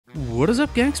What is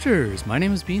up, gangsters? My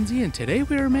name is Beansy and today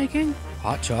we are making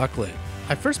hot chocolate.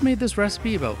 I first made this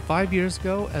recipe about 5 years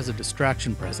ago as a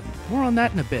distraction present. More on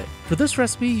that in a bit. For this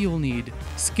recipe you will need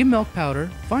skim milk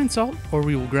powder, fine salt or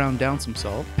we will ground down some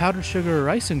salt, powdered sugar or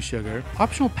icing sugar,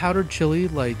 optional powdered chili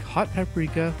like hot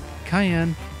paprika,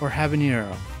 cayenne or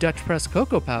habanero, Dutch pressed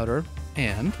cocoa powder,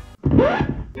 and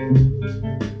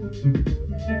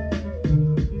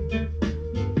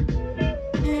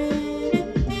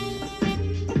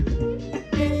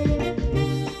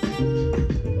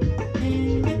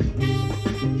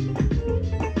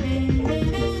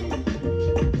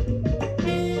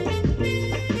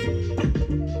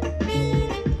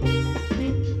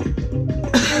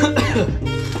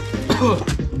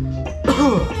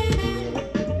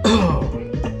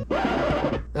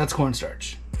that's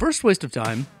cornstarch. First waste of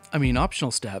time,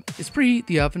 optional step, is preheat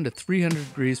the oven to 300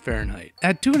 degrees Fahrenheit.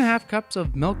 Add 2.5 cups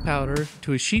of milk powder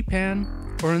to a sheet pan,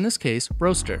 or in this case,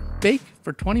 roaster. Bake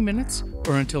for 20 minutes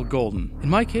or until golden. In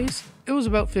my case, it was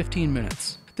about 15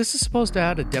 minutes. This is supposed to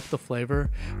add a depth of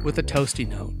flavor with a toasty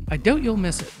note. I doubt you'll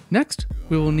miss it. Next,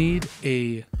 we will need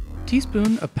a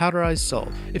teaspoon of powderized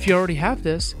salt. If you already have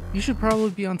this, you should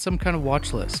probably be on some kind of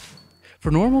watch list. For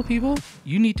normal people,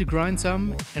 you need to grind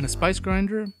some in a spice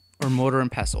grinder or mortar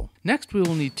and pestle. Next, we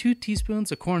will need 2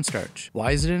 teaspoons of cornstarch.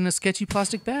 Why is it in a sketchy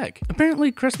plastic bag?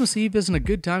 Apparently, Christmas Eve isn't a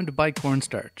good time to buy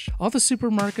cornstarch. All the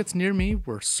supermarkets near me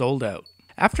were sold out.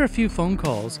 After a few phone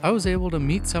calls, I was able to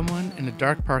meet someone in a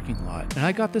dark parking lot, and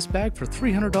I got this bag for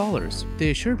 $300. They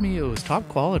assured me it was top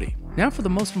quality. Now for the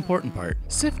most important part,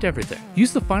 sift everything.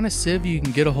 Use the finest sieve you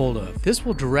can get a hold of. This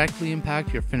will directly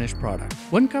impact your finished product.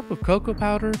 1 cup of cocoa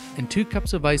powder and 2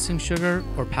 cups of icing sugar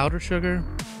or powdered sugar.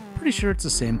 Pretty sure it's the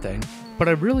same thing, but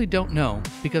I really don't know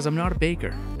because I'm not a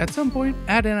baker. At some point,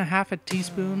 add in a half a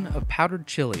teaspoon of powdered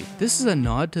chili. This is a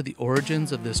nod to the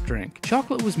origins of this drink.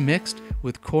 Chocolate was mixed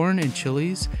with corn and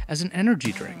chilies as an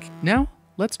energy drink. Now,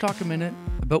 let's talk a minute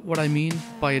about what I mean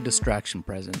by a distraction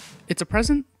present. It's a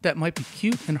present that might be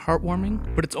cute and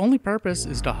heartwarming, but its only purpose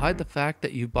is to hide the fact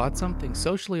that you bought something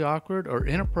socially awkward or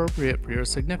inappropriate for your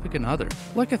significant other,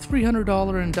 like a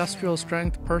 $300 industrial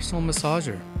strength personal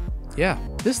massager. Yeah,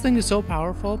 this thing is so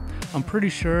powerful, I'm pretty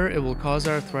sure it will cause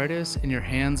arthritis in your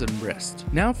hands and wrists.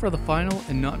 Now for the final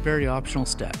and not very optional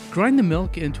step. Grind the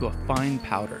milk into a fine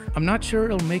powder. I'm not sure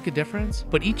it'll make a difference,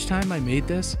 but each time I made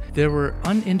this, there were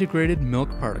unintegrated milk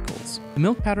particles. The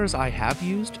milk powders I have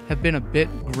used have been a bit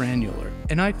granular,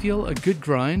 and I feel a good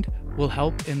grind will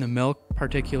help in the milk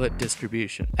particulate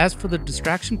distribution. As for the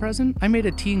distraction present, I made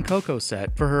a tea and cocoa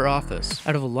set for her office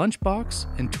out of a lunchbox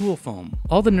and tool foam.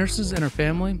 All the nurses in her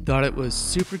family thought it was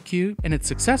super cute, and it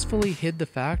successfully hid the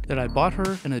fact that I bought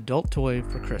her an adult toy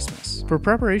for Christmas. For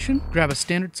preparation, grab a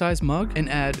standard size mug and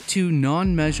add 2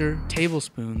 non-measure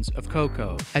tablespoons of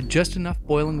cocoa. Add just enough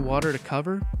boiling water to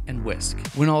cover and whisk.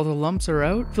 When all the lumps are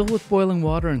out, fill with boiling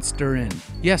water and stir in.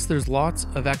 Yes, there's lots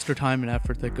of extra time and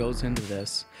effort that goes into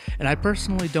this, and I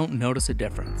personally don't notice a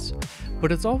difference,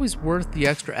 but it's always worth the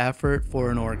extra effort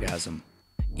for an orgasm,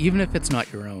 even if it's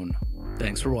not your own.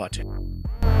 Thanks for watching.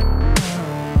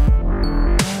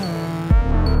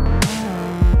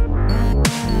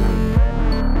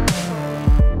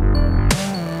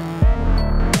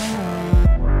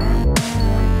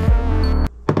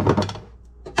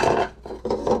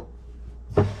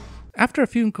 After a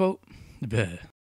few